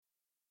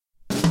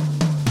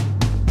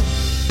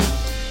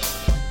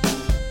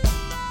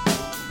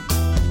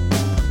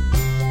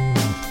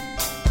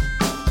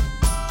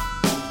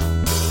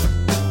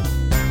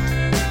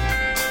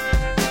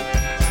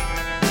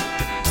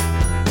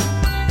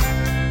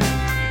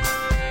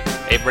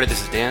everybody,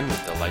 this is Dan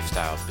with the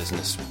Lifestyle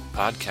Business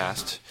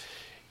Podcast,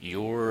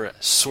 your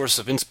source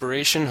of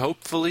inspiration,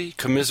 hopefully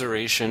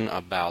commiseration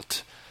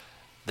about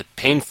the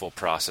painful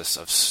process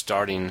of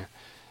starting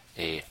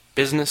a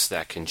business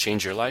that can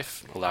change your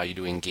life, allow you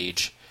to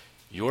engage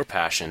your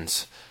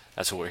passions.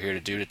 That's what we're here to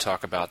do, to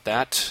talk about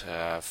that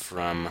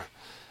from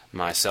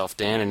myself,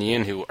 Dan, and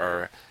Ian, who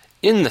are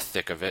in the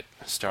thick of it,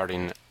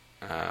 starting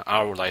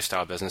our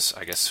lifestyle business,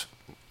 I guess,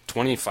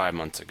 25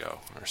 months ago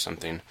or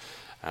something.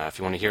 If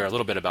you want to hear a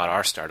little bit about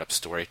our startup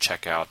story,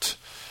 check out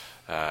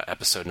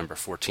episode number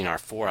 14, our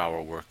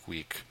 4-hour work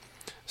week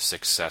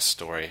success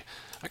story.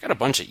 I got a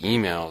bunch of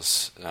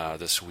emails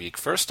this week.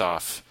 First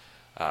off,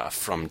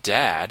 from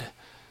Dad.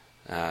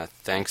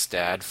 Thanks,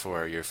 Dad,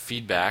 for your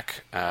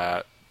feedback.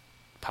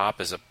 Pop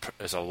is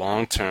a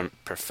long-term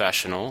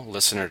professional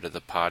listener to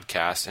the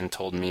podcast and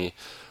told me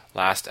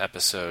last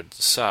episode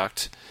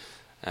sucked.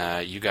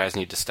 You guys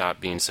need to stop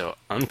being so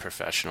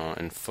unprofessional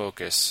and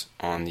focus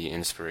on the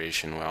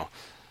inspiration. Well,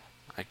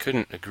 I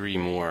couldn't agree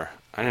more.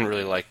 I didn't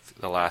really like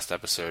the last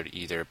episode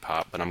either,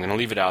 Pop, but I'm going to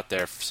leave it out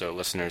there so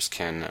listeners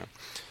can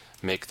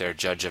make their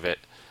judge of it.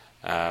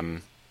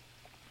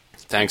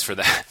 Thanks for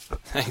that.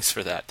 Thanks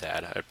for that,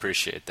 Dad. I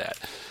appreciate that.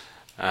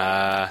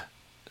 I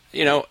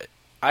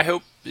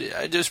hope,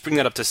 I just bring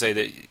that up to say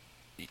that,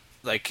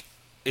 like,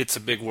 it's a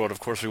big world.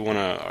 Of course, we want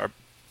to,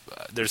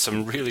 there's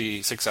some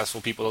really successful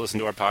people that listen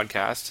to our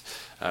podcast,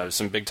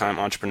 some big-time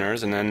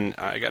entrepreneurs, and then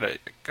I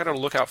gotta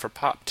look out for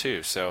Pop,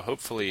 too. So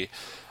hopefully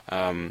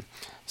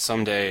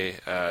someday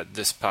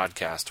this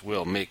podcast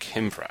will make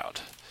him proud.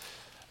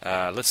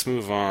 Let's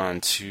move on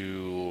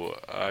to,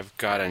 I've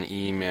got an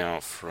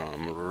email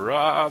from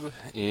Rob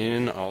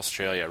in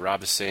Australia.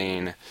 Rob is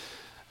saying,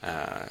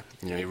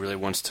 he really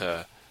wants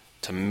to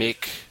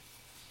make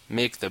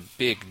the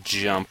big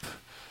jump,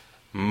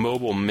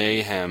 Mobile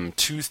Mayhem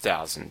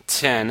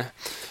 2010,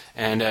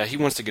 and he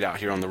wants to get out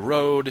here on the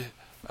road.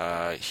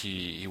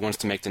 He wants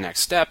to make the next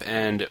step,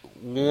 and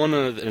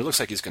it looks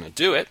like he's going to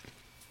do it.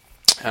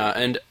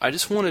 And I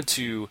just wanted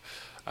to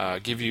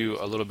give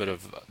you a little bit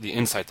of the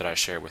insight that I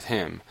share with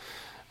him.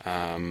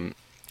 I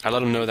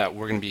let him know that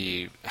we're going to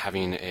be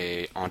having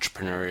a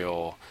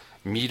entrepreneurial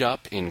meetup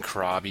in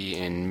Krabi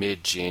in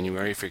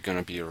mid-January. If you're going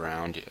to be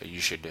around,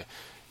 you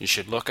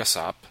should look us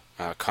up,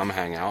 come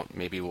hang out.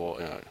 Maybe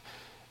we'll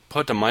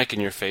put the mic in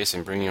your face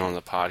and bring you on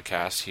the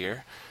podcast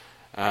here.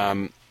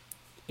 One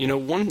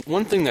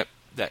thing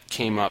that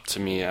came up to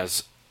me,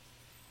 as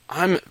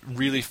I'm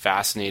really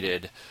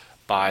fascinated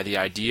by the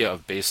idea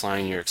of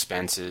baselining your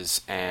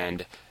expenses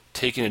and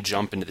taking a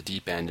jump into the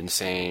deep end and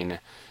saying,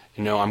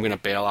 I'm going to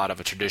bail out of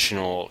a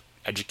traditional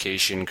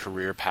education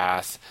career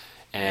path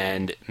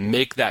and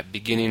make that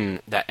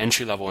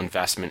entry-level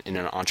investment in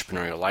an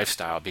entrepreneurial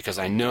lifestyle, because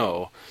I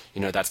know,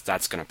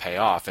 that's going to pay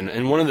off.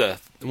 And one of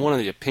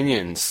the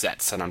opinion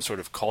sets that I'm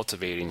sort of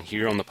cultivating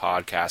here on the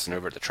podcast and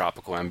over at the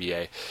Tropical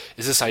MBA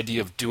is this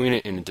idea of doing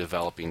it in a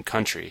developing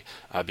country,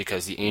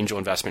 because the angel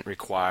investment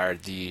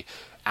required, the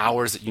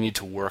hours that you need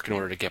to work in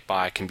order to get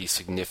by can be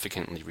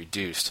significantly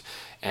reduced.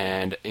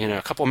 And in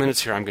a couple of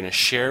minutes here, I'm going to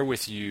share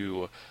with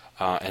you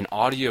an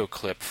audio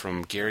clip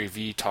from Gary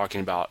Vee talking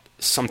about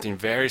something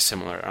very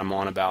similar. I'm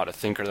on about a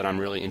thinker that I'm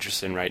really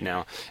interested in right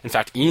now. In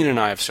fact, Ian and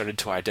I have started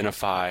to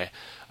identify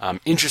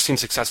interesting,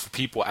 successful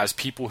people as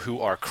people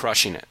who are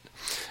crushing it.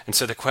 And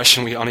so the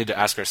question we all need to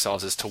ask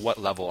ourselves is, to what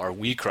level are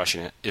we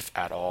crushing it, if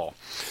at all?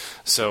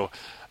 So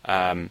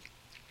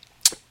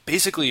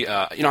basically,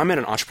 I met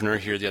an entrepreneur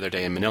here the other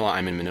day in Manila.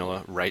 I'm in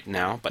Manila right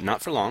now, but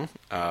not for long.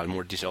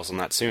 More details on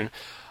that soon.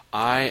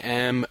 I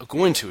am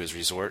going to his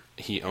resort.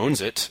 He owns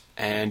it,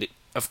 and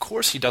of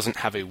course he doesn't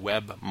have a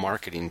web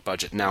marketing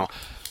budget. Now,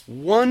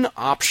 one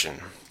option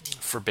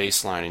for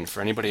baselining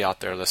for anybody out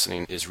there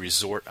listening is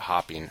resort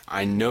hopping.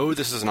 I know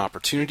this is an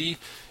opportunity.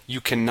 You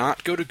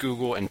cannot go to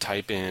Google and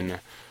type in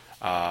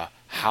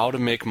how to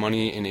make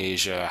money in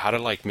Asia, how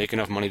to make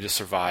enough money to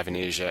survive in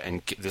Asia,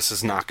 and this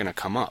is not going to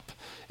come up.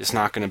 It's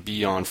not going to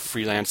be on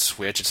Freelance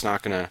Switch.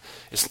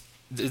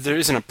 There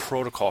isn't a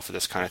protocol for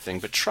this kind of thing.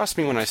 But trust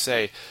me when I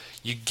say,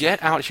 you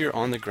get out here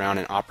on the ground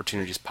and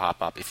opportunities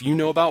pop up. If you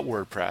know about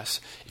WordPress,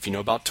 if you know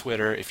about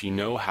Twitter, if you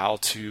know how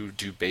to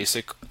do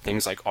basic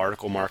things like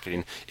article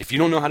marketing, if you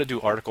don't know how to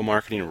do article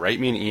marketing, write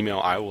me an email.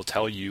 I will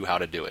tell you how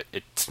to do it.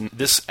 It's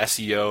this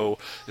SEO,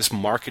 this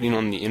marketing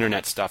on the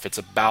internet stuff. It's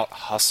about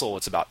hustle.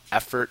 It's about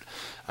effort.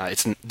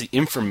 The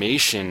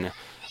information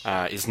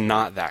is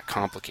not that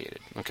complicated.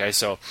 Okay,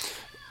 so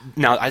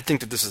now I think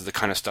that this is the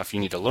kind of stuff you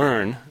need to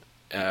learn.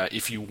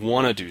 If you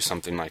want to do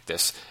something like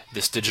this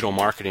digital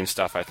marketing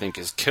stuff, I think,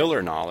 is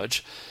killer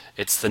knowledge.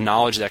 It's the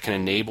knowledge that can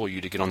enable you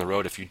to get on the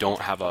road if you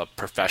don't have a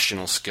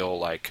professional skill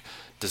like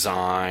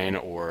design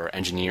or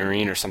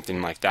engineering or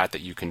something like that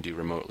you can do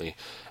remotely.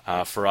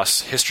 For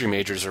us history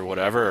majors or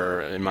whatever,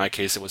 or in my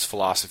case it was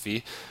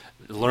philosophy,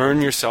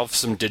 learn yourself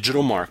some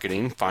digital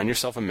marketing, find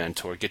yourself a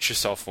mentor, get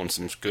yourself on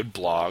some good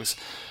blogs,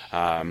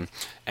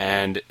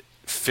 and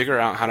figure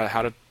out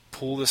how to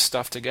pull this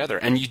stuff together.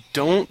 And you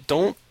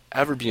don't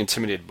ever be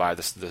intimidated by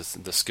the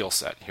skill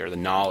set here, the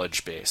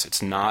knowledge base.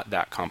 It's not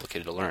that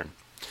complicated to learn.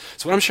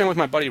 So what I'm sharing with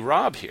my buddy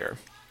Rob here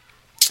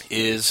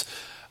is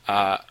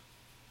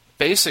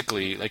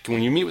basically, like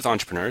when you meet with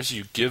entrepreneurs,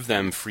 you give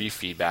them free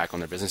feedback on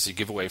their business, you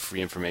give away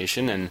free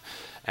information,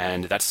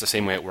 and that's the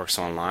same way it works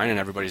online, and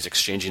everybody's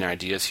exchanging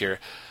ideas here.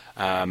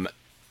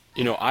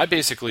 I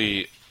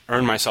basically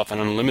earned myself an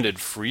unlimited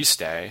free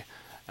stay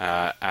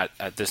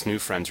at this new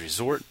friend's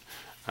resort,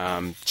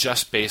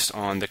 just based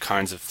on the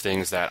kinds of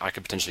things that I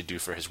could potentially do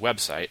for his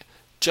website,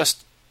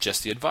 just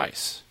the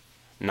advice,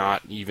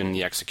 not even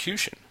the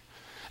execution.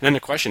 And then the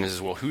question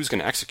is, well, who's going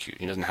to execute?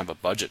 He doesn't have a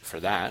budget for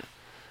that.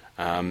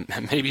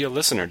 Maybe a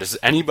listener. Does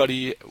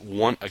anybody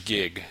want a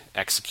gig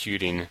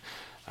executing,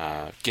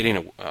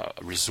 getting a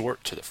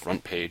resort to the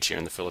front page here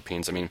in the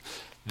Philippines? I mean,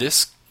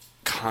 this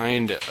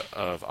kind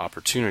of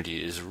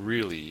opportunity is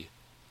really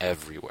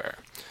everywhere.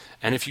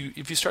 And if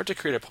you start to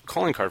create a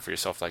calling card for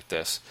yourself like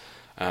this,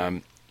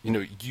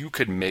 you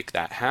could make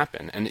that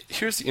happen. And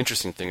here's the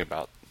interesting thing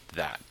about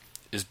that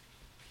is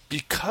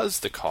because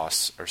the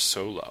costs are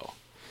so low,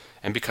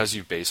 and because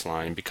you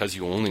baseline, because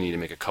you only need to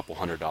make a couple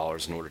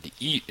 $100s in order to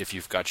eat if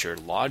you've got your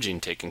lodging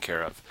taken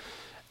care of,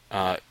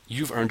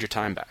 you've earned your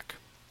time back.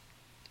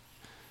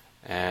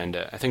 And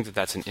I think that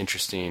that's an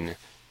interesting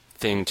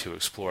thing to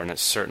explore, and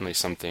it's certainly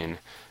something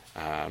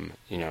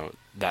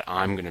that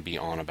I'm going to be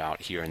on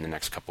about here in the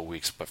next couple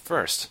weeks. But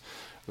first,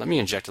 let me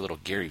inject a little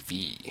Gary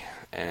Vee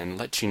and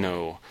let you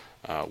know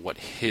what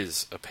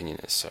his opinion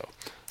is. So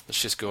let's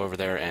just go over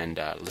there and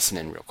listen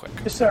in real quick.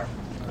 Yes, sir.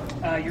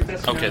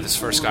 Okay, this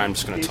first guy I'm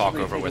just going to talk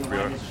over with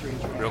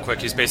real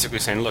quick. He's basically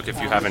saying, look, if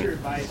you haven't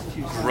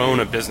grown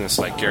a business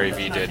like Gary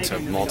Vee did to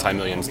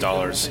multi-millions of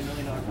dollars,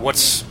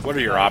 what are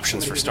your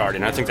options for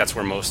starting? I think that's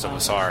where most of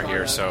us are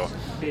here. So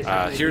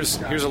here's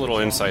a little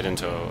insight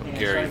into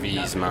Gary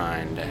Vee's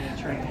mind.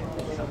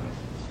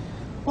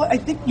 Well, I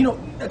think,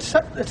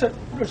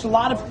 there's a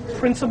lot of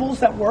principles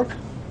that work,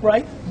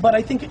 right? But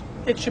I think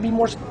it should be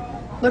more,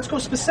 let's go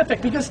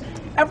specific, because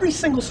every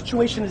single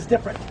situation is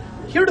different.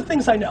 Here are the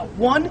things I know.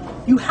 One,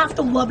 you have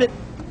to love it.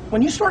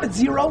 When you start at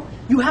zero,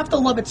 you have to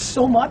love it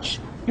so much,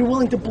 you're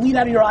willing to bleed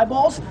out of your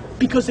eyeballs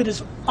because it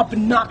is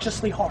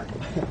obnoxiously hard.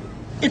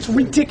 It's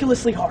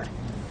ridiculously hard.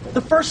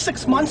 The first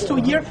 6 months to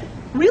a year,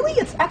 really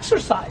it's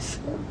exercise,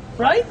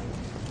 right?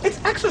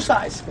 It's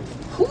exercise.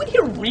 Who in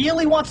here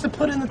really wants to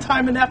put in the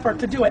time and effort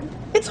to do it?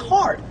 It's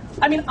hard.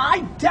 I mean,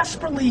 I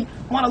desperately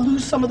want to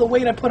lose some of the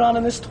weight I put on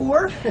in this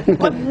tour,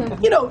 but,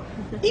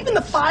 even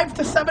the 5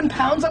 to 7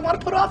 pounds I want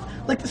to put off,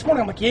 like this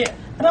morning I'm like, yeah.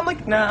 And I'm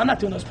like, nah, I'm not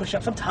doing those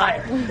push-ups, I'm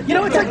tired.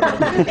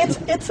 It's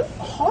like, it's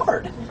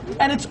hard.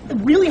 And it's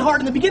really hard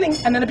in the beginning,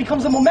 and then it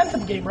becomes a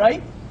momentum game,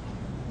 right?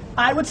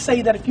 I would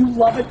say that if you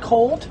love it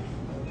cold,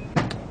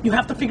 you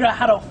have to figure out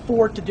how to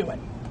afford to do it.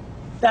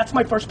 That's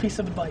my first piece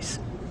of advice.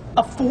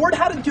 Afford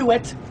how to do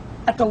it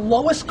at the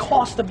lowest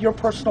cost of your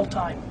personal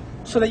time,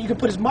 so that you can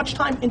put as much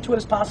time into it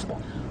as possible.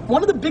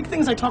 One of the big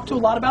things I talk to a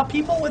lot about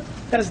people with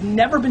that has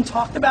never been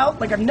talked about,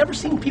 like I've never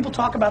seen people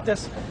talk about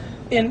this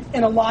in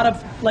a lot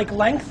of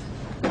length.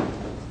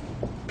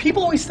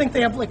 People always think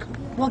they have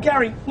well,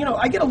 Gary,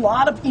 I get a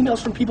lot of emails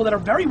from people that are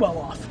very well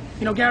off.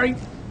 Gary,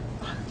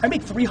 I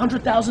make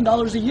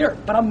 $300,000 a year,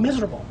 but I'm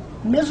miserable.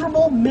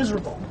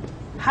 Miserable.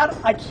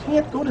 I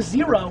can't go to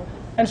zero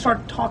and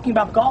start talking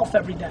about golf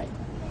every day.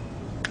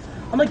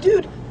 I'm like,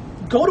 dude,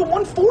 go to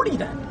 140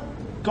 then.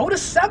 Go to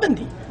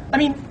 70. I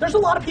mean, there's a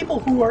lot of people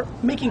who are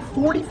making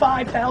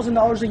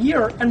 $45,000 a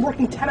year and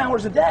working 10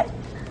 hours a day.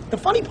 The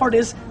funny part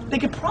is they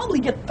could probably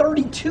get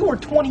 32 or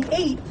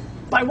 28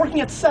 by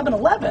working at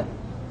 7-Eleven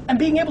and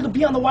being able to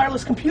be on the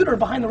wireless computer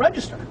behind the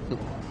register.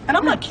 And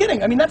I'm not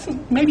kidding. I mean, that's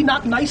maybe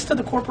not nice to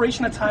the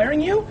corporation that's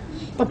hiring you,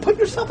 but put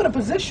yourself in a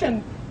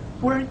position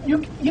where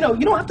you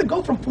don't have to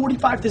go from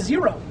 45 to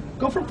zero.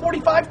 Go from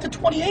 45 to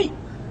 28.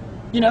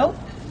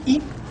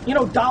 Eat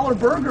dollar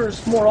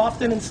burgers more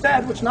often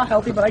instead, which is not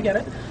healthy, but I get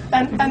it.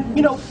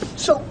 And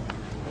so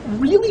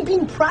really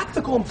being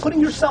practical and putting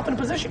yourself in a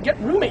position, get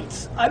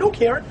roommates. I don't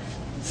care.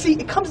 See,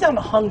 it comes down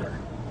to hunger.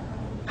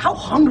 How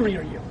hungry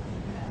are you?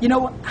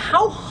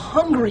 How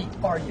hungry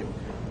are you?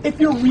 If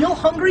you're real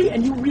hungry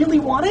and you really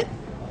want it,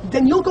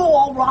 then you'll go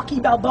all Rocky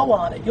Balboa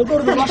on it. You'll go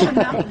to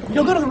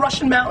the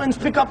Russian mountains,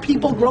 pick up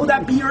people, grow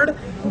that beard.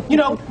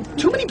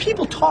 Too many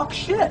people talk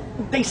shit.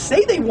 They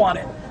say they want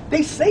it.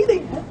 They say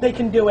they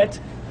can do it.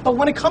 But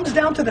when it comes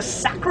down to the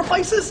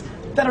sacrifices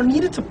that are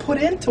needed to put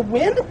in to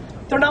win,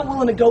 they're not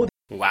willing to go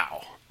there.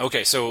 Wow.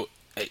 Okay, so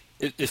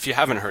if you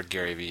haven't heard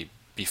Gary Vee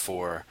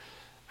before,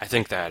 I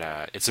think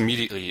that it's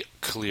immediately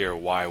clear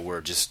why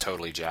we're just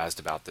totally jazzed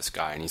about this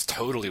guy, and he's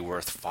totally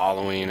worth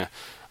following.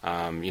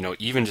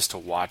 Even just to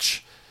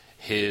watch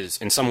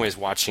in some ways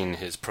watching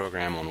his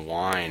program on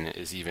wine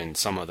is even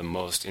some of the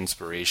most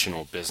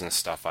inspirational business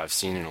stuff I've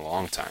seen in a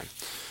long time.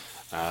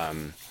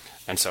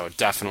 And so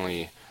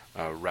definitely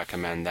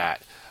recommend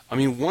that. I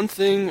mean, one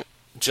thing,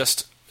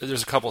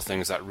 there's a couple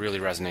things that really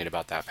resonate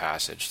about that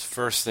passage. The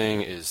first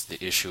thing is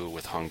the issue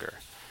with hunger.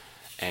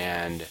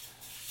 And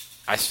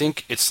I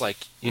think it's like,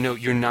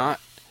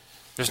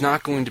 there's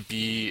not going to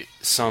be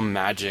some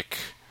magic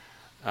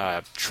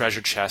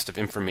treasure chest of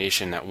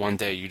information that one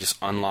day you just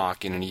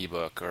unlock in an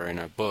ebook or in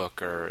a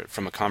book or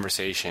from a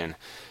conversation,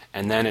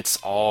 and then it's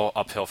all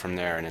uphill from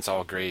there and it's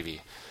all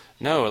gravy.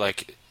 No,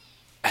 like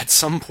at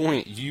some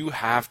point you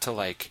have to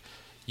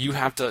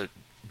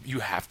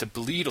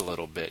bleed a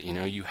little bit,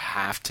 you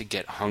have to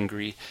get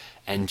hungry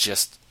and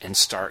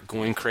start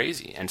going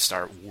crazy and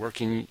start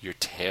working your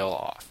tail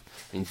off.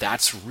 I mean,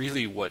 that's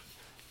really what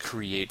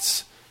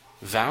creates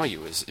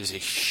value is a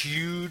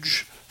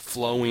huge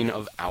flowing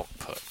of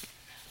output.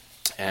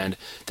 And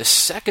the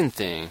second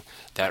thing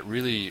that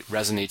really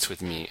resonates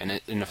with me,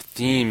 and in a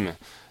theme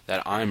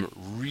that I'm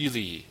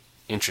really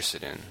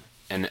interested in,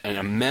 and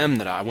a meme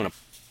that I want to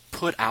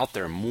put out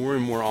there more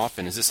and more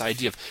often, is this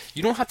idea of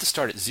you don't have to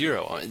start at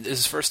zero.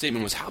 His first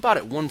statement was, how about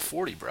at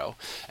 140, bro?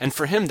 And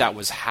for him, that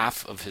was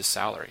half of his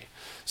salary.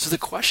 So the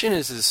question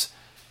is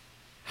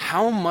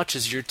how much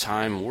is your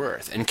time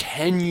worth? And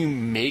can you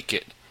make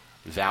it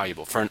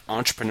valuable? For an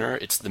entrepreneur,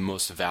 it's the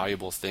most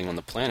valuable thing on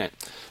the planet.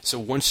 So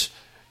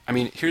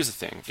here's the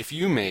thing. If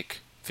you make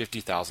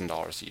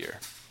 $50,000 a year,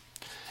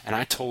 and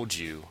I told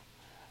you,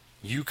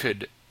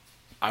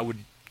 I would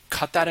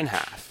cut that in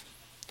half,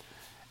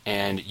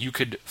 and you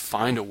could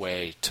find a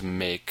way to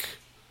make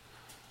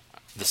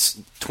this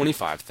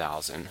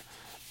 $25,000,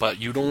 but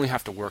you'd only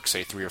have to work,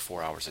 say, 3 or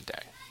 4 hours a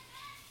day.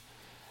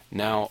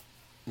 Now,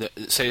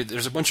 say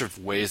there's a bunch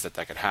of ways that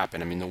could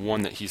happen. I mean, the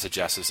one that he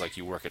suggests is like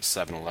you work at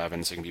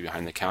 7-Eleven, so you can be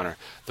behind the counter.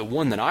 The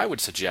one that I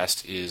would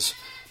suggest is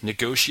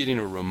negotiating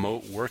a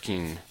remote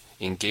working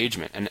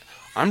engagement. And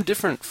I'm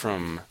different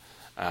from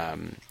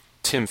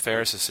Tim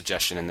Ferriss's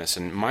suggestion in this,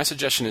 and my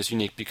suggestion is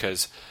unique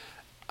because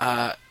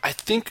I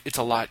think it's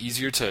a lot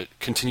easier to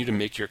continue to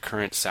make your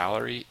current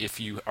salary if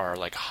you are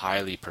like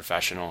highly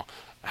professional,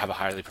 have a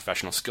highly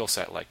professional skill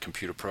set like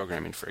computer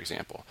programming, for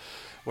example.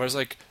 Whereas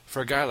like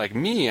for a guy like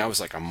me, I was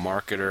like a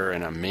marketer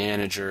and a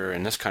manager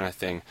and this kind of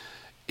thing.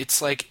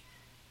 It's like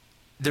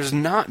there's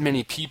not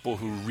many people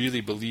who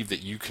really believe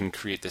that you can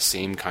create the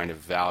same kind of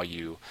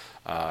value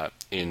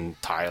in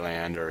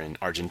Thailand or in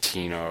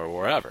Argentina or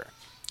wherever.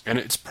 And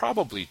it's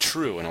probably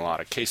true in a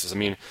lot of cases. I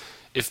mean,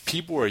 if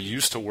people are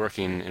used to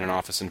working in an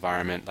office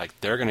environment, like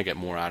they're going to get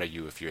more out of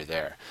you if you're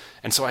there.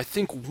 And so I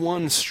think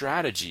one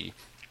strategy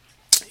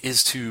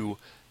is to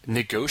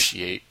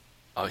negotiate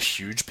a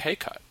huge pay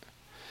cut.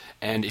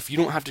 And if you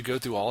don't have to go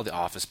through all the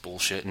office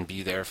bullshit and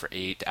be there for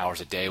 8 hours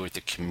a day with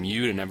the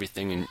commute and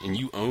everything, and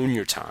you own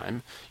your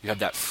time, you have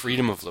that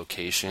freedom of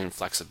location,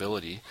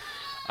 flexibility,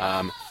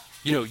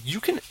 you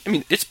can,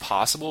 it's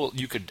possible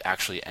you could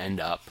actually end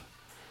up,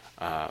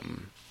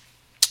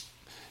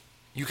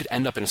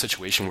 in a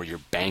situation where you're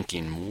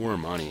banking more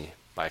money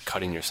by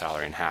cutting your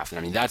salary in half.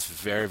 And that's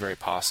very, very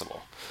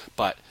possible.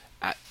 But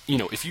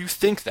if you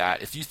think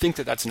that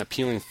that's an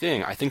appealing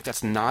thing, I think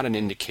that's not an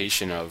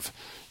indication of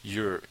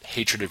your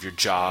hatred of your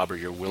job or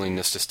your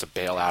willingness just to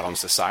bail out on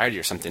society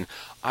or something.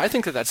 I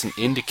think that that's an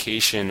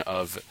indication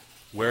of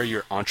where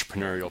your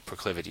entrepreneurial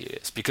proclivity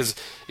is. Because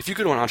if you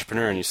go to an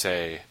entrepreneur and you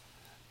say,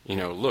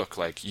 look,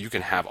 like you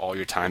can have all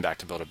your time back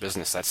to build a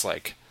business,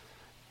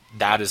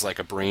 that is like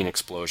a brain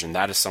explosion.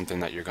 That is something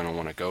that you're going to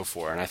want to go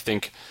for. And I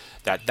think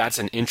that that's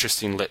an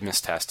interesting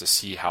litmus test to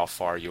see how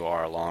far you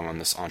are along on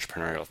this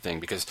entrepreneurial thing.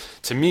 Because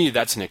to me,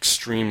 that's an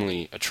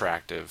extremely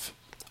attractive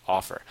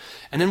offer.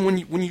 And then when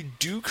you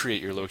do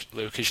create your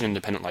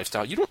location-independent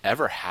lifestyle, you don't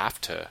ever have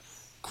to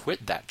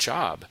quit that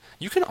job.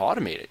 You can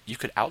automate it. You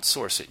could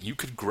outsource it. You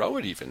could grow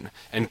it even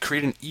and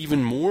create an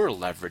even more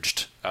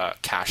leveraged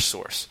cash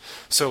source.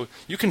 So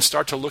you can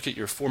start to look at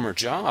your former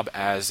job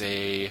as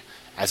a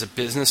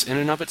business in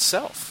and of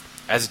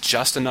itself, as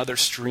just another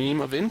stream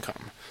of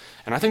income.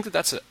 And I think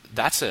that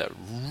that's a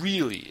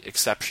really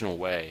exceptional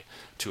way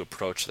to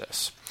approach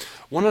this.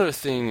 One other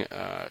thing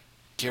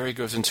Gary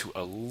goes into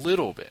a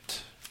little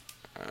bit.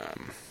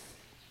 I'm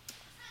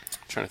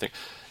trying to think.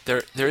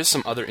 There is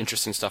some other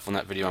interesting stuff on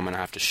that video I'm going to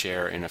have to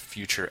share in a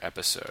future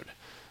episode.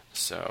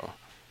 So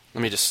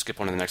let me just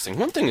skip on to the next thing.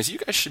 One thing is you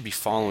guys should be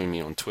following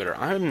me on Twitter.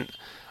 I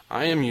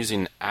am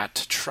using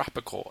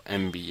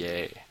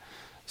 @TropicalMBA.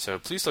 So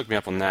please look me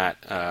up on that.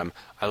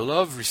 I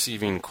love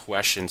receiving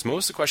questions.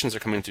 Most of the questions are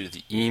coming through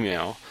the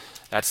email.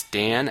 That's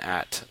Dan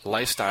at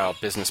Lifestyle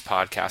Business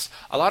Podcast.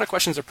 A lot of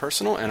questions are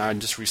personal, and I'm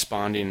just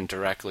responding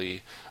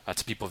directly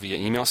to people via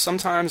email.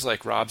 Sometimes,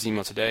 like Rob's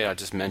email today, I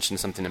just mentioned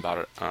something about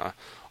it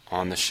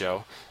on the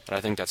show, but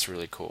I think that's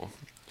really cool.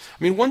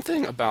 One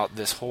thing about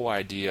this whole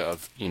idea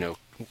of,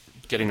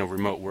 getting a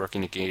remote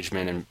working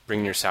engagement and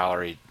bringing your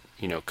salary,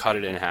 cut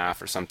it in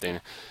half or something,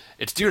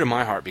 it's dear to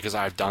my heart because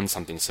I've done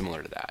something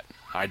similar to that.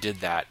 I did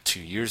that 2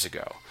 years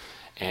ago,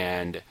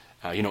 and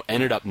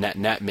ended up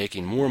net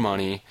making more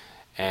money,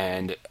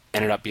 and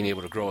ended up being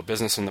able to grow a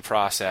business in the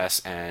process,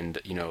 and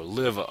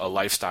live a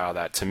lifestyle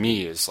that to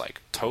me is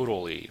like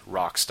totally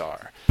rock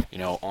star.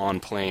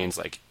 On planes,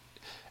 like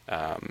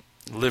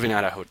living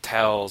out of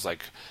hotels,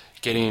 like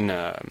getting.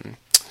 I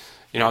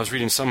was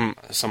reading some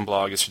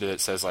blog yesterday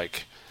that says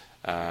like.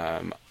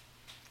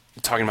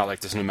 Talking about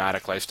like this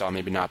nomadic lifestyle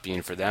maybe not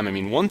being for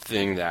them. One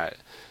thing that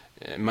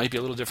it might be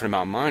a little different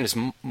about mine is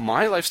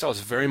my lifestyle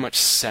is very much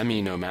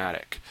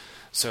semi-nomadic.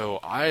 So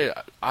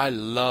I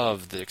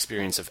love the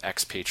experience of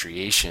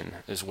expatriation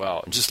as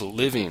well, just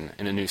living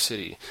in a new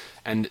city.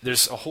 And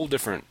there's a whole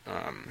different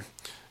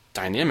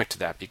dynamic to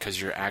that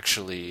because you're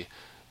actually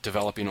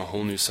developing a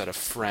whole new set of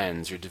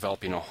friends, you're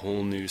developing a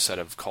whole new set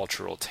of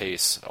cultural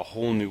tastes, a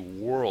whole new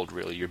world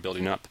really you're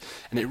building up,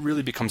 and it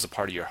really becomes a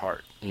part of your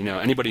heart. You know,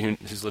 anybody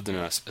who's lived in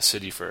a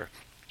city for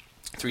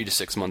 3 to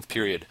 6 month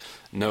period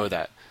know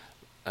that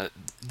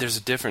there's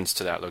a difference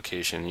to that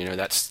location, you know,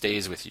 that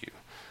stays with you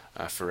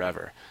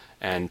forever.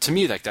 And to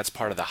me, like, that's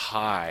part of the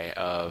high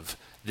of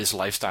this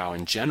lifestyle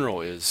in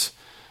general is,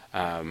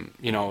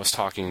 you know, I was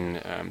talking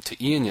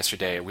to Ian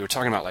yesterday. We were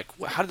talking about, like,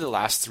 how did the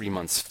last 3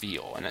 months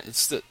feel? And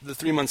it's the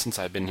 3 months since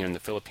I've been here in the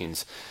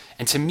Philippines.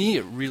 And to me,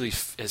 it really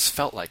has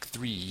felt like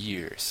 3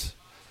 years.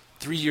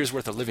 3 years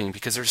worth of living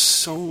because there's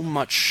so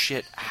much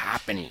shit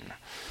happening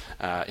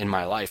in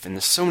my life. And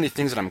there's so many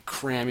things that I'm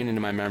cramming into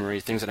my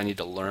memory, things that I need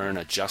to learn,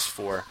 adjust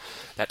for,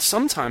 that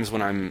sometimes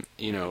when I'm,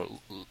 you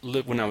know,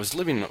 when I was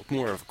living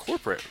more of a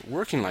corporate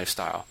working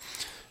lifestyle,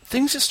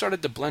 things just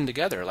started to blend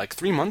together. Like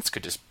 3 months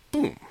could just,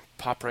 boom,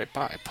 pop right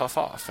by, puff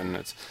off, and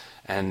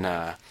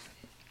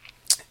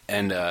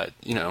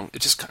you know,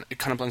 it just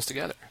kind of blends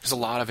together because a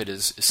lot of it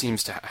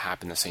seems to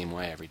happen the same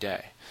way every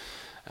day,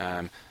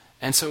 and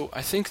so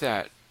I think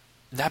that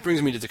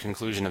brings me to the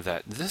conclusion of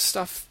that this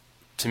stuff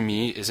to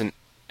me isn't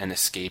an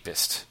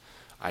escapist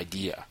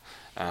idea.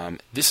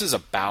 This is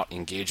about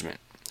engagement,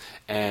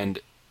 and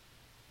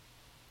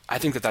I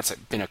think that that's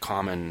been a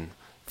common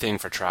thing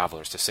for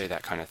travelers to say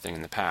that kind of thing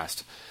in the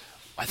past.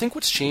 I think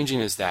what's changing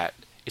is that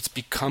it's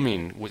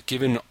becoming,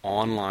 given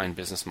online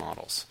business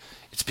models,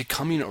 it's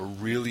becoming a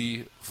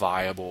really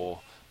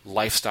viable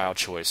lifestyle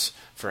choice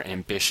for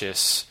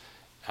ambitious,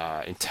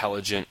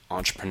 intelligent,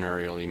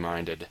 entrepreneurially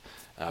minded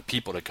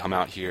people to come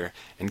out here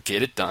and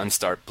get it done,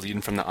 start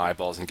bleeding from the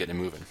eyeballs and get it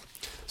moving.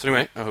 So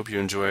anyway, I hope you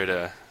enjoyed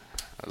a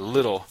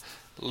little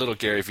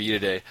Gary Vee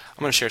today. I'm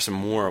going to share some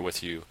more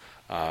with you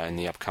in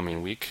the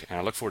upcoming week, and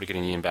I look forward to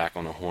getting Ian back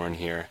on the horn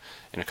here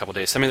in a couple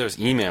days. Send me those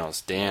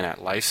emails,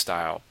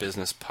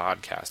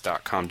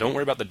 dan@lifestylebusinesspodcast.com. Don't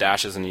worry about the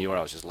dashes in the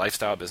URL, it's just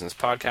Lifestyle Business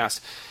Podcast.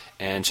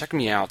 And check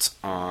me out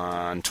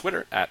on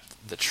Twitter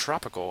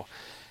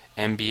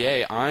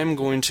 @TheTropicalMBA. I'm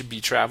going to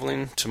be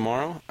traveling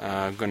tomorrow.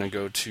 I'm going to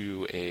go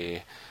to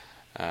a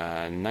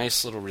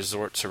nice little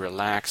resort to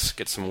relax,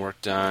 get some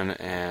work done,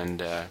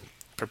 and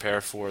prepare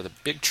for the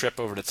big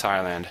trip over to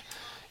Thailand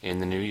in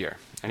the new year.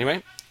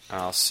 Anyway,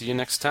 I'll see you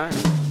next time.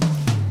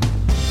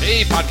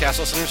 Hey, podcast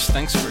listeners,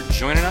 thanks for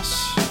joining us.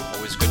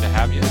 Always good to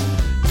have you.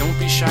 Don't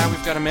be shy,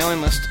 we've got a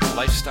mailing list,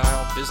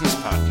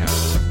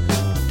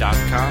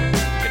 lifestylebusinesspodcast.com.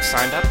 Get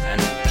signed up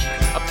and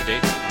up to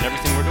date on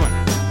everything we're doing.